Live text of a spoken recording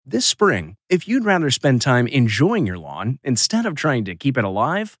This spring, if you'd rather spend time enjoying your lawn instead of trying to keep it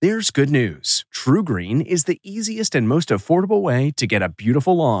alive, there's good news. TruGreen is the easiest and most affordable way to get a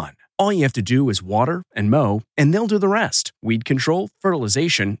beautiful lawn. All you have to do is water and mow, and they'll do the rest. Weed control,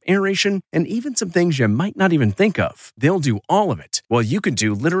 fertilization, aeration, and even some things you might not even think of. They'll do all of it, while you can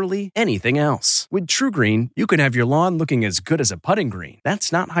do literally anything else. With TruGreen, you can have your lawn looking as good as a putting green.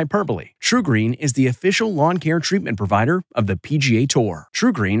 That's not hyperbole. TruGreen is the official lawn care treatment provider of the PGA Tour.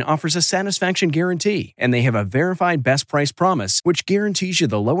 TruGreen offers a satisfaction guarantee, and they have a verified best price promise, which guarantees you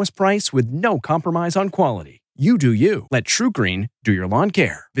the lowest price with no compromise on quality. You do you. Let TruGreen do your lawn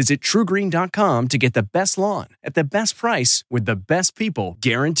care. Visit TruGreen.com to get the best lawn at the best price with the best people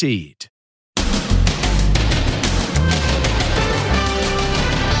guaranteed.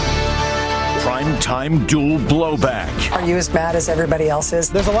 Primetime duel blowback. Are you as mad as everybody else is?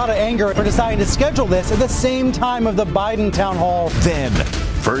 There's a lot of anger for deciding to schedule this at the same time of the Biden town hall. Then,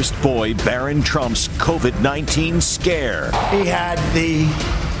 first boy Barron Trump's COVID-19 scare. He had the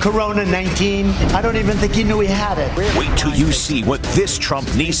Corona-19. I don't even think he knew he had it. Wait till you see what this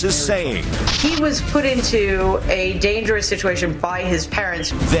Trump niece is saying. He was put into a dangerous situation by his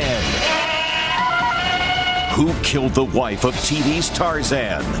parents. Then, who killed the wife of TV's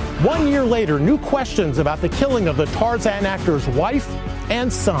Tarzan? 1 year later, new questions about the killing of the Tarzan actor's wife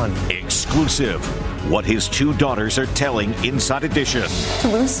and son. Exclusive. What his two daughters are telling Inside Edition. To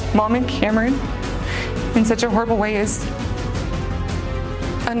lose Mom and Cameron in such a horrible way is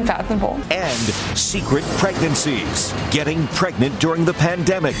unfathomable. And secret pregnancies. Getting pregnant during the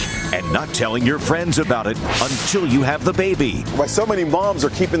pandemic and not telling your friends about it until you have the baby. Why so many moms are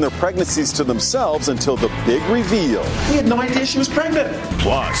keeping their pregnancies to themselves until the big reveal. He had no idea she was pregnant.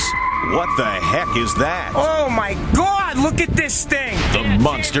 Plus, what the heck is that? Oh my God, look at this thing. The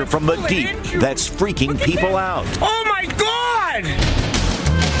monster from the deep that's freaking people out. Oh my God!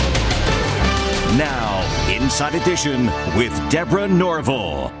 Now, Inside Edition with Deborah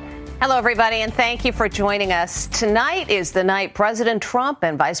Norville. Hello, everybody, and thank you for joining us. Tonight is the night President Trump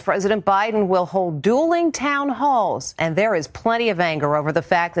and Vice President Biden will hold dueling town halls, and there is plenty of anger over the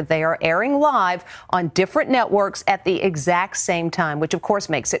fact that they are airing live on different networks at the exact same time, which, of course,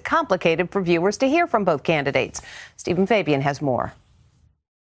 makes it complicated for viewers to hear from both candidates. Stephen Fabian has more.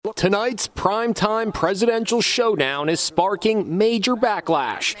 Tonight's primetime presidential showdown is sparking major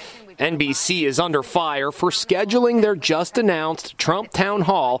backlash. NBC is under fire for scheduling their just-announced Trump town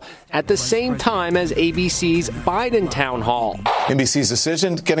hall at the same time as ABC's Biden town hall. NBC's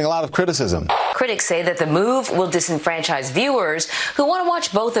decision getting a lot of criticism. Critics say that the move will disenfranchise viewers who want to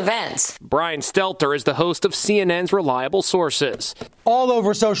watch both events. Brian Stelter is the host of CNN's Reliable Sources. All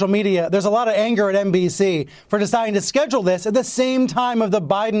over social media, there's a lot of anger at NBC for deciding to schedule this at the same time of the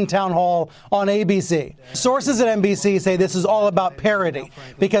Biden town hall on ABC. Sources at NBC say this is all about parity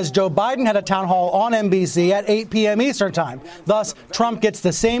because Joe Biden had a town hall on NBC at 8 p.m. Eastern time. Thus, Trump gets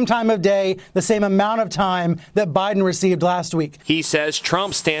the same time of day, the same amount of time that Biden received last week. He says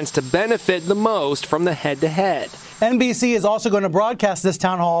Trump stands to benefit the most from the head-to-head. NBC is also going to broadcast this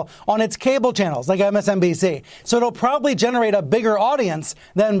town hall on its cable channels like MSNBC. So it'll probably generate a bigger audience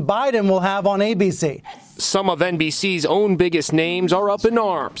than Biden will have on ABC. Some of NBC's own biggest names are up in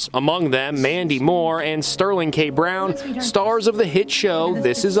arms. Among them, Mandy Moore and Sterling K. Brown, stars of the hit show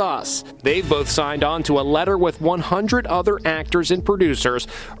This Is Us. They've both signed on to a letter with 100 other actors and producers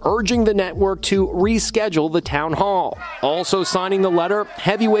urging the network to reschedule the town hall. Also signing the letter,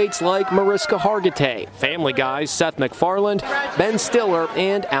 heavyweights like Mariska Hargitay, Family Guy's Seth MacFarlane, Ben Stiller,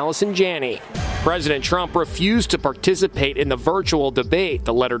 and Allison Janney. President Trump refused to participate in the virtual debate,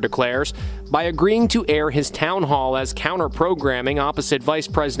 the letter declares, by agreeing to air his town hall as counter-programming opposite Vice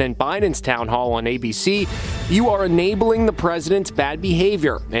President Biden's town hall on ABC. You are enabling the president's bad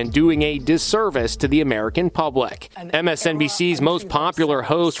behavior and doing a disservice to the American public. MSNBC's most popular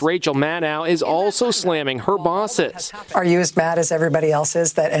host, Rachel Maddow, is also slamming her bosses. Are you as mad as everybody else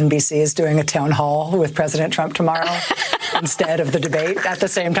is that NBC is doing a town hall with President Trump tomorrow instead of the debate at the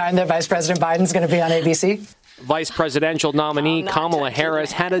same time that Vice President Biden's going to be on ABC? Vice presidential nominee Kamala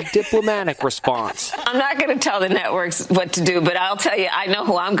Harris had a diplomatic response. I'm not going to tell the networks what to do, but I'll tell you, I know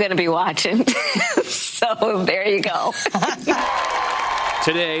who I'm going to be watching. So there you go.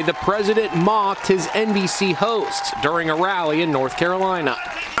 Today, the president mocked his NBC hosts during a rally in North Carolina.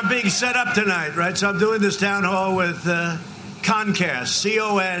 I'm being set up tonight, right? So I'm doing this town hall with Concast,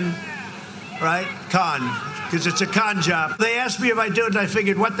 C-O-N, right? Con. Because it's a con job. They asked me if I do it, and I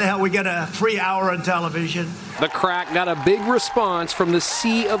figured, what the hell, we get a free hour on television. The crack got a big response from the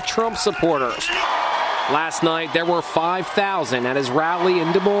sea of Trump supporters. Last night, there were 5,000 at his rally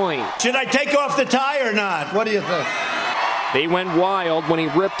in Des Moines. Should I take off the tie or not? What do you think? They went wild when he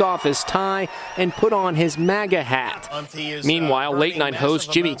ripped off his tie and put on his MAGA hat. Meanwhile, late-night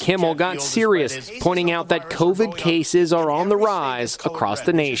host Jimmy Kimmel got serious, pointing out that COVID cases are on the rise across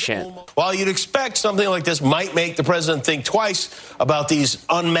the nation. While you'd expect something like this might make the president think twice about these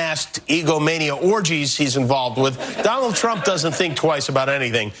unmasked egomania orgies he's involved with, Donald Trump doesn't think twice about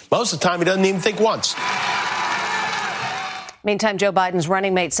anything. Most of the time, he doesn't even think once. Meantime, Joe Biden's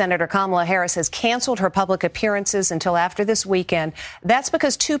running mate, Senator Kamala Harris, has canceled her public appearances until after this weekend. That's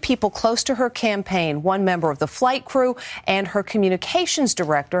because two people close to her campaign, one member of the flight crew and her communications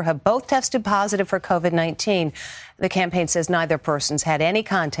director, have both tested positive for COVID-19. The campaign says neither person's had any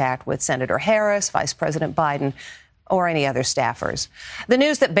contact with Senator Harris, Vice President Biden, or any other staffers. The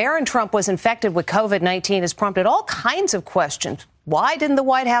news that Barron Trump was infected with COVID-19 has prompted all kinds of questions. Why didn't the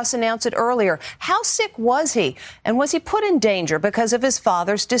White House announce it earlier? How sick was he? And was he put in danger because of his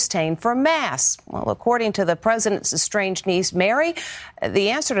father's disdain for masks? Well, according to the president's estranged niece, Mary,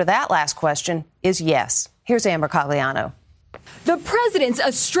 the answer to that last question is yes. Here's Amber Cagliano. The president's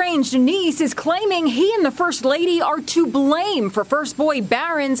estranged niece is claiming he and the First Lady are to blame for first boy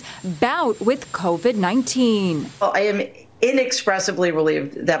Barron's bout with COVID-19. Well, I am inexpressibly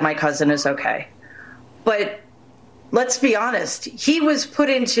relieved that my cousin is okay. But let's be honest, he was put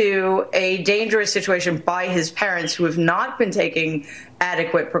into a dangerous situation by his parents who have not been taking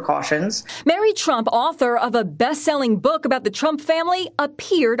adequate precautions. Mary Trump, author of a best-selling book about the Trump family,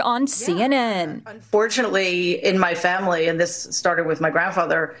 appeared on CNN. Unfortunately, in my family, and this started with my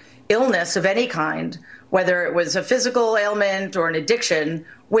grandfather, illness of any kind, whether it was a physical ailment or an addiction,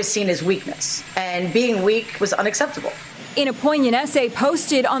 was seen as weakness. And being weak was unacceptable. In a poignant essay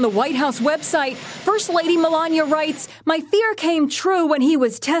posted on the White House website, First Lady Melania writes, "My fear came true when he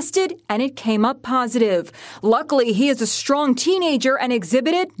was tested and it came up positive. Luckily, he is a strong teenager and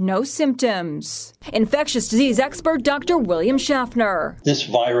exhibited no symptoms." Infectious disease expert Dr. William Schaffner. This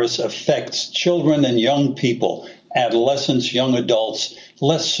virus affects children and young people, adolescents, young adults,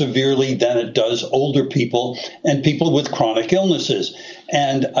 less severely than it does older people and people with chronic illnesses.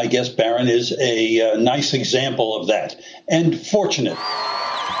 And I guess Barron is a nice example of that, and fortunate.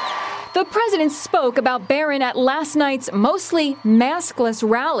 The president spoke about Barron at last night's mostly maskless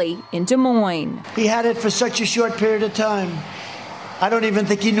rally in Des Moines. He had it for such a short period of time. I don't even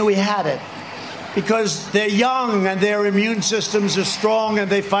think he knew he had it, because they're young and their immune systems are strong and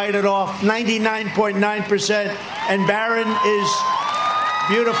they fight it off 99.9%. And Barron is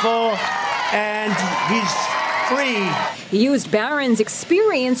beautiful and he's free. He used Barron's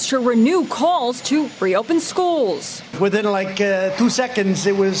experience to renew calls to reopen schools. Within 2 seconds,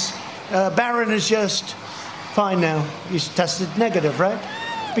 it was Barron is just fine now. He's tested negative, right?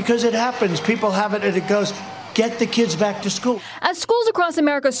 Because it happens. People have it and it goes. Get the kids back to school. As schools across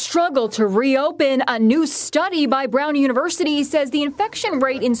America struggle to reopen, a new study by Brown University says the infection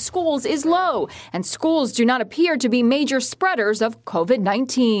rate in schools is low, and schools do not appear to be major spreaders of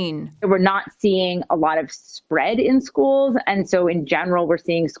COVID-19. We're not seeing a lot of spread in schools, and so in general, we're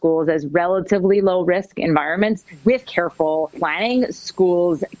seeing schools as relatively low-risk environments. With careful planning,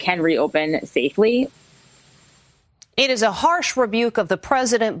 schools can reopen safely. It is a harsh rebuke of the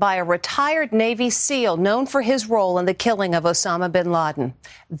president by a retired Navy SEAL known for his role in the killing of Osama bin Laden.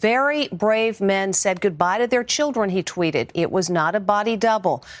 Very brave men said goodbye to their children, he tweeted. It was not a body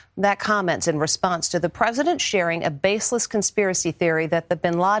double. That comment's in response to the president sharing a baseless conspiracy theory that the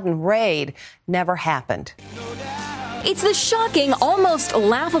bin Laden raid never happened. It's the shocking, almost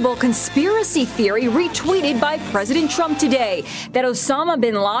laughable conspiracy theory retweeted by President Trump today that Osama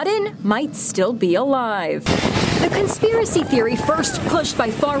bin Laden might still be alive. The conspiracy theory, first pushed by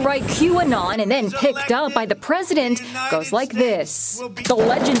far-right QAnon and then picked up by the president, goes like this. The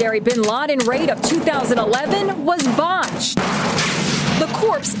legendary bin Laden raid of 2011 was botched. The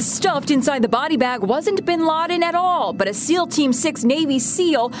corpse stuffed inside the body bag wasn't bin Laden at all, but a SEAL Team 6 Navy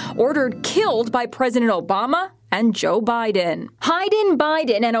SEAL ordered killed by President Obama and Joe Biden.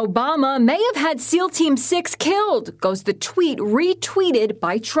 Biden and Obama may have had SEAL Team 6 killed, goes the tweet retweeted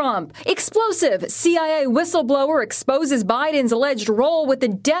by Trump. Explosive. CIA whistleblower exposes Biden's alleged role with the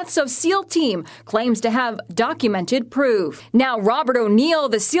deaths of SEAL Team, claims to have documented proof. Now Robert O'Neill,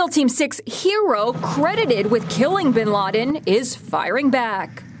 the SEAL Team 6 hero credited with killing bin Laden, is firing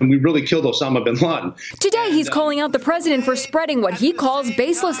back. And we really killed Osama bin Laden. Today, he's calling out the president for spreading what he calls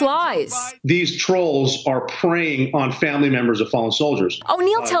baseless lies. These trolls are preying on family members of fallen soldiers.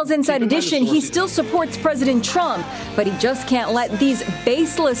 O'Neill tells Inside Edition he still supports President Trump, but he just can't let these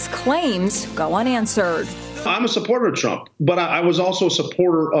baseless claims go unanswered. I'm a supporter of Trump, but I was also a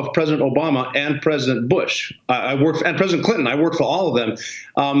supporter of President Obama and President Bush. And President Clinton. I worked for all of them.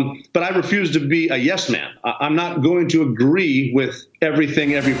 But I refuse to be a yes man. I'm not going to agree with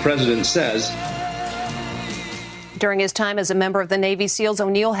everything every president says. During his time as a member of the Navy SEALs,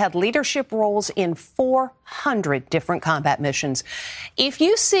 O'Neill had leadership roles in 400 different combat missions. If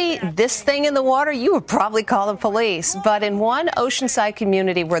you see this thing in the water, you would probably call the police. But in one oceanside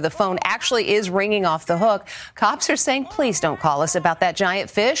community where the phone actually is ringing off the hook, cops are saying, please don't call us about that giant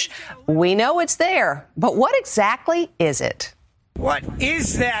fish. We know it's there. But what exactly is it? What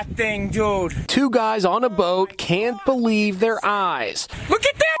is that thing, dude? Two guys on a boat can't believe their eyes. Look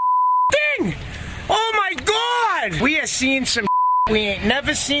at that thing! Oh my God! We are seeing some we ain't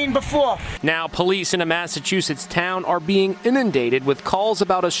never seen before. Now, police in a Massachusetts town are being inundated with calls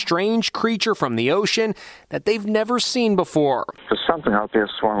about a strange creature from the ocean that they've never seen before. There's something out there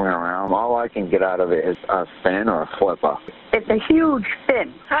swimming around. All I can get out of it is a fin or a flipper. It's a huge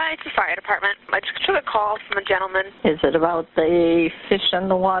fin. Hi, it's the fire department. I just took a call from a gentleman. Is it about the fish in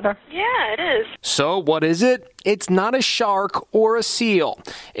the water? Yeah, it is. So what is it? It's not a shark or a seal.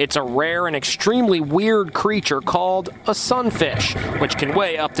 It's a rare and extremely weird creature called a sunfish, which can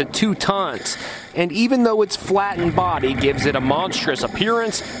weigh up to 2 tons. And even though its flattened body gives it a monstrous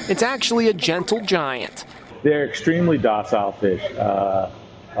appearance, it's actually a gentle giant. They're extremely docile fish.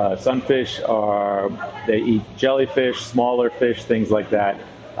 Sunfish they eat jellyfish, smaller fish, things like that.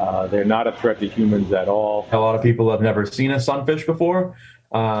 They're not a threat to humans at all. A lot of people have never seen a sunfish before,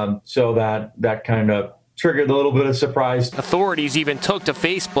 so that kind of triggered a little bit of surprise. Authorities even took to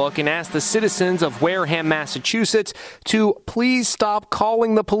Facebook and asked the citizens of Wareham, Massachusetts to please stop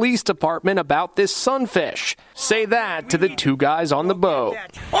calling the police department about this sunfish. Say that to the two guys on the boat.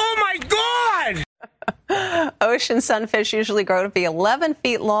 Oh my God! Ocean sunfish usually grow to be 11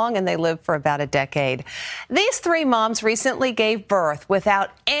 feet long, and they live for about a decade. These 3 moms recently gave birth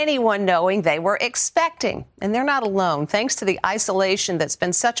without anyone knowing they were expecting. And they're not alone. Thanks to the isolation that's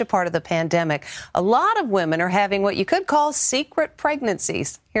been such a part of the pandemic, a lot of women are having what you could call secret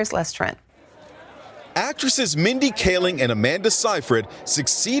pregnancies. Here's Les Trent. Actresses Mindy Kaling and Amanda Seyfried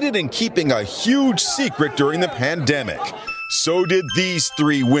succeeded in keeping a huge secret during the pandemic. So did these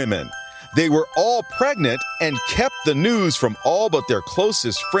 3 women. They were all pregnant and kept the news from all but their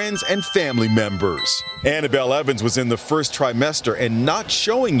closest friends and family members. Annabelle Evans was in the first trimester and not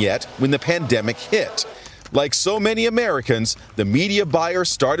showing yet when the pandemic hit. Like so many Americans, the media buyer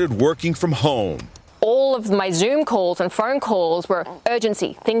started working from home. All of my Zoom calls and phone calls were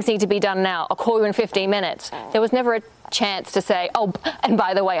urgency. Things need to be done now. I'll call you in 15 minutes. There was never a chance to say, oh, and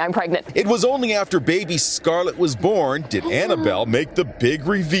by the way, I'm pregnant. It was only after baby Scarlett was born did Annabelle make the big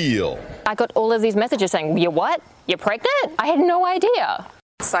reveal. I got all of these messages saying, you what? You're pregnant? I had no idea.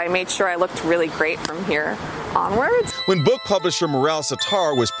 So I made sure I looked really great from here onwards. When book publisher Morale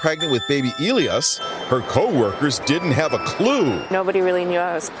Satar was pregnant with baby Elias, her co-workers didn't have a clue. Nobody really knew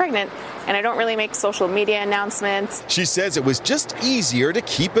I was pregnant, and I don't really make social media announcements. She says it was just easier to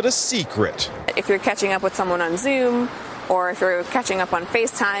keep it a secret. If you're catching up with someone on Zoom, or if you're catching up on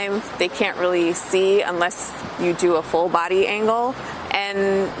FaceTime, they can't really see unless you do a full body angle,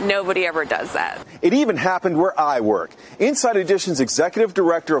 and nobody ever does that. It even happened where I work. Inside Edition's executive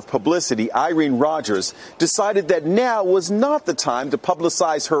director of publicity, Irene Rogers, decided that now was not the time to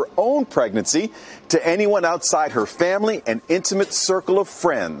publicize her own pregnancy to anyone outside her family and intimate circle of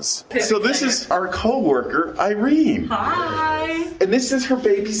friends. So this is our co-worker, Irene. Hi. And this is her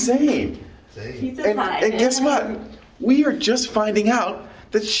baby, Zane. And guess what? We are just finding out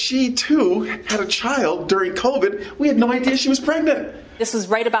that she, too, had a child during COVID. We had no idea she was pregnant. This was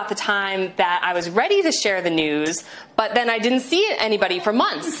right about the time that I was ready to share the news, but then I didn't see anybody for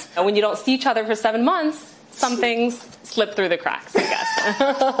months. And when you don't see each other for 7 months, some things slip through the cracks, I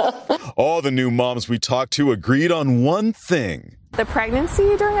guess. All the new moms we talked to agreed on one thing. The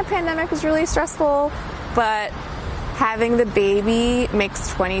pregnancy during a pandemic was really stressful, but having the baby makes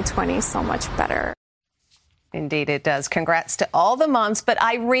 2020 so much better. Indeed, it does. Congrats to all the moms, but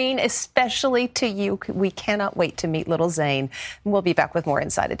Irene, especially to you. We cannot wait to meet little Zane. We'll be back with more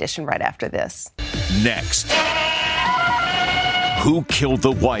Inside Edition right after this. Next. Who killed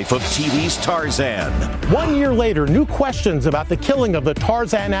the wife of TV's Tarzan? 1 year later, new questions about the killing of the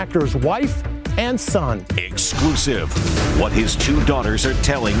Tarzan actor's wife and son. Exclusive. What his 2 daughters are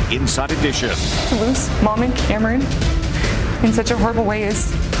telling Inside Edition. To lose Mom and Cameron in such a horrible way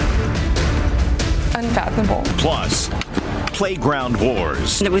is unfathomable. Plus, playground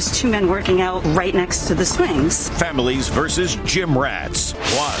wars. There was 2 men working out right next to the swings. Families versus gym rats.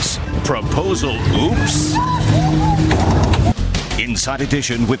 Plus, proposal oops. Inside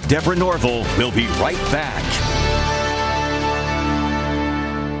Edition with Deborah Norville. We'll be right back.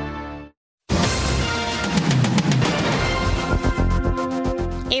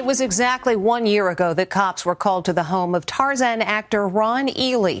 It was exactly 1 year ago that cops were called to the home of Tarzan actor Ron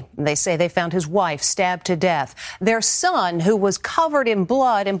Ely. They say they found his wife stabbed to death. Their son, who was covered in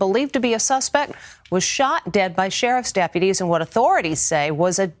blood and believed to be a suspect, was shot dead by sheriff's deputies in what authorities say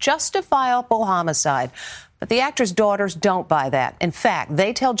was a justifiable homicide. But the actor's daughters don't buy that. In fact,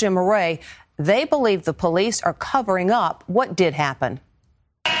 they tell Jim Moret they believe the police are covering up what did happen.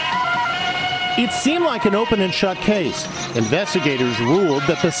 It seemed like an open and shut case. Investigators ruled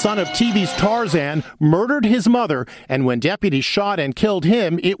that the son of TV's Tarzan murdered his mother, and when deputies shot and killed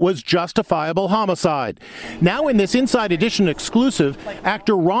him, it was justifiable homicide. Now in this Inside Edition exclusive,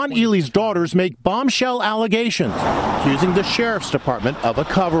 actor Ron Ely's daughters make bombshell allegations, accusing the sheriff's department of a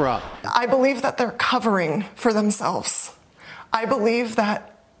cover-up. I believe that they're covering for themselves. I believe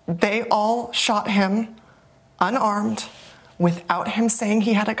that they all shot him unarmed, without him saying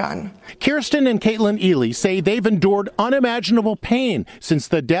he had a gun. Kirsten and Caitlin Ely say they've endured unimaginable pain since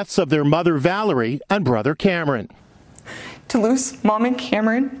the deaths of their mother Valerie and brother Cameron. To lose Mom and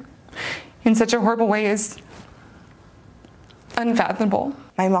Cameron in such a horrible way is unfathomable.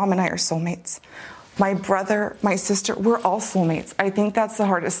 My mom and I are soulmates. My brother, my sister, we're all soulmates. I think that's the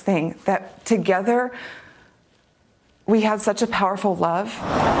hardest thing, that together we had such a powerful love.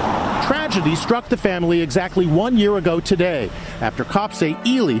 Tragedy struck the family exactly 1 year ago today, after cops say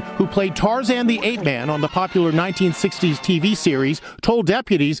Ely, who played Tarzan the Ape Man on the popular 1960s TV series, told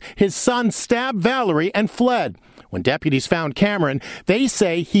deputies his son stabbed Valerie and fled. When deputies found Cameron, they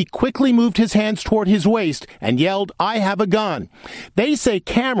say he quickly moved his hands toward his waist and yelled, "I have a gun." They say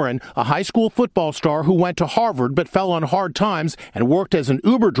Cameron, a high school football star who went to Harvard but fell on hard times and worked as an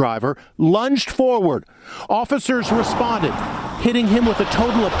Uber driver, lunged forward. Officers responded, hitting him with a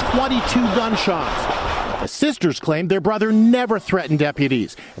total of 22 gunshots. The sisters claimed their brother never threatened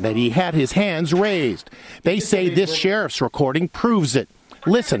deputies and that he had his hands raised. They say this sheriff's recording proves it.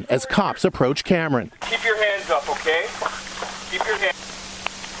 Listen as cops approach Cameron. Keep your hands up, okay? Keep your hands.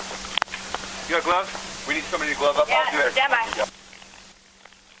 You got gloves? We need somebody to glove up. Yeah, I'll do it. stand by.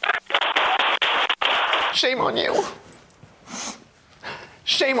 Shame on you.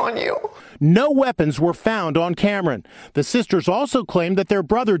 Shame on you. No weapons were found on Cameron. The sisters also claimed that their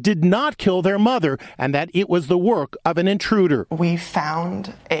brother did not kill their mother and that it was the work of an intruder. We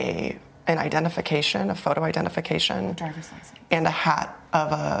found an identification, a photo identification, driver's license, and a hat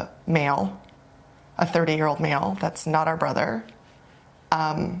of a male, a 30-year-old male that's not our brother,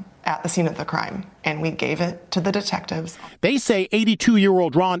 at the scene of the crime. And we gave it to the detectives. They say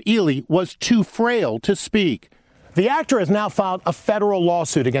 82-year-old Ron Ely was too frail to speak. The actor has now filed a federal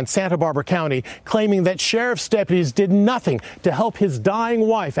lawsuit against Santa Barbara County, claiming that sheriff's deputies did nothing to help his dying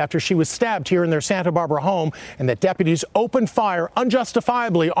wife after she was stabbed here in their Santa Barbara home, and that deputies opened fire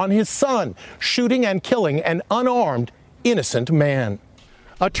unjustifiably on his son, shooting and killing an unarmed, innocent man.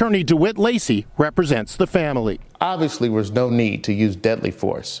 Attorney DeWitt Lacey represents the family. Obviously, there was no need to use deadly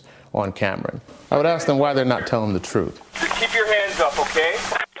force on Cameron. I would ask them why they're not telling the truth. Keep your hands up, okay?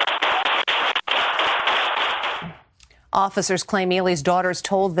 Officers claim Ely's daughters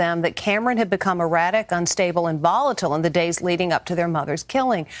told them that Cameron had become erratic, unstable, and volatile in the days leading up to their mother's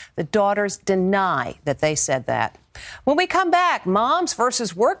killing. The daughters deny that they said that. When we come back, moms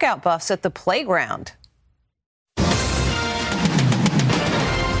versus workout buffs at the playground.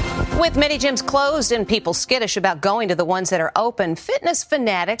 With many gyms closed and people skittish about going to the ones that are open, fitness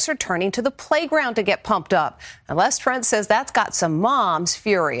fanatics are turning to the playground to get pumped up. And Les Trent says that's got some moms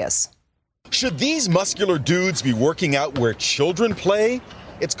furious. Should these muscular dudes be working out where children play?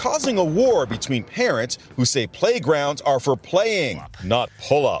 It's causing a war between parents who say playgrounds are for playing, not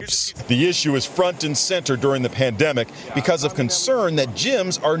pull-ups. The issue is front and center during the pandemic because of concern that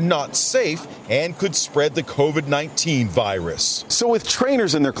gyms are not safe and could spread the COVID-19 virus. So with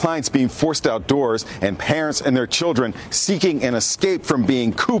trainers and their clients being forced outdoors and parents and their children seeking an escape from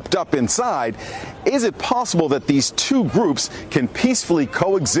being cooped up inside, is it possible that these two groups can peacefully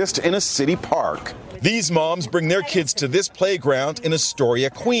coexist in a city park? These moms bring their kids to this playground in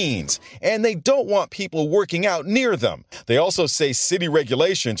Astoria, Queens, and they don't want people working out near them. They also say city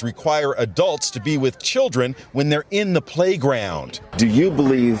regulations require adults to be with children when they're in the playground. Do you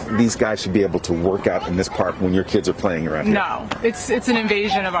believe these guys should be able to work out in this park when your kids are playing around here? No, it's an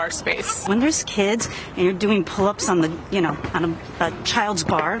invasion of our space. When there's kids and you're doing pull-ups on on a child's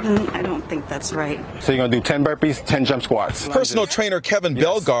bar, then I don't think that's right. So you're going to do 10 burpees, 10 jump squats. Personal trainer Kevin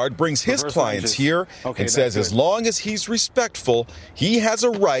Bellegarde brings his clients here and says as long as he's respectful, he has a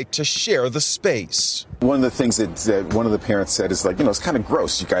right to share the space. One of the things that one of the parents said is like, it's kind of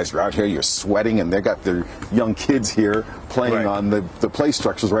gross. You guys are out here, you're sweating, and they've got their young kids here playing on the play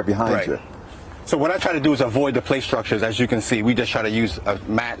structures right behind you. So what I try to do is avoid the play structures. As you can see, we just try to use a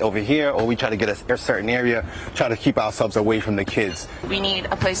mat over here, or we try to get a certain area, try to keep ourselves away from the kids. We need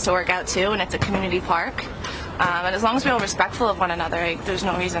a place to work out too, and it's a community park. And as long as we're all respectful of one another, there's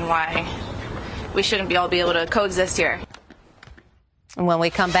no reason why we shouldn't all be able to coexist here. And when we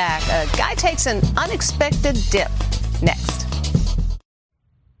come back, a guy takes an unexpected dip. Next.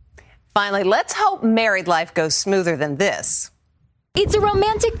 Finally, let's hope married life goes smoother than this. It's a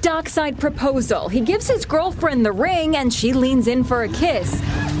romantic dockside proposal. He gives his girlfriend the ring and she leans in for a kiss.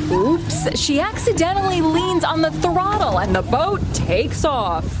 Oops, she accidentally leans on the throttle and the boat takes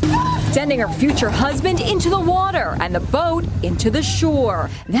off, sending her future husband into the water and the boat into the shore.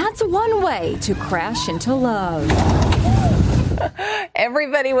 That's one way to crash into love.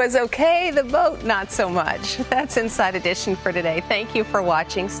 Everybody was okay, the boat not so much. That's Inside Edition for today. Thank you for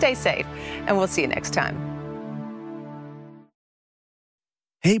watching. Stay safe, and we'll see you next time.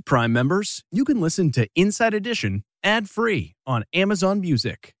 Hey, Prime members, you can listen to Inside Edition ad-free on Amazon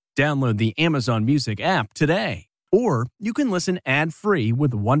Music. Download the Amazon Music app today. Or you can listen ad-free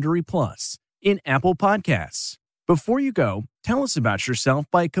with Wondery Plus in Apple Podcasts. Before you go, tell us about yourself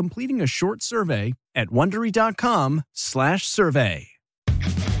by completing a short survey at Wondery.com/survey.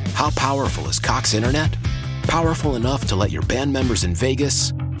 How powerful is Cox Internet? Powerful enough to let your band members in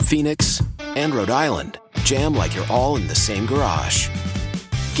Vegas, Phoenix, and Rhode Island jam like you're all in the same garage.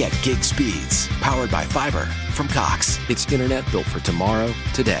 Get gig speeds powered by fiber from Cox. It's internet built for tomorrow,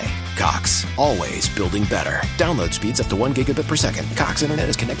 today. Cox, always building better. Download speeds up to 1 gigabit per second. Cox Internet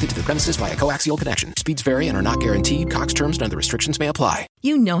is connected to the premises via coaxial connection. Speeds vary and are not guaranteed. Cox terms and other restrictions may apply.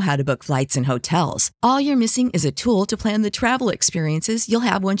 You know how to book flights and hotels. All you're missing is a tool to plan the travel experiences you'll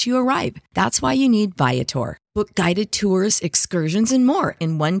have once you arrive. That's why you need Viator. Book guided tours, excursions, and more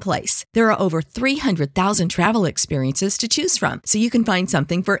in one place. There are over 300,000 travel experiences to choose from, so you can find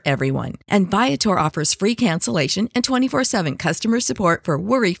something for everyone. And Viator offers free cancellation and 24/7 customer support for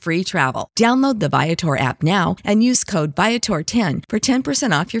worry-free travel. Download the Viator app now and use code Viator10 for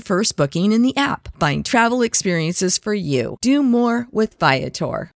 10% off your first booking in the app. Find travel experiences for you. Do more with Viator.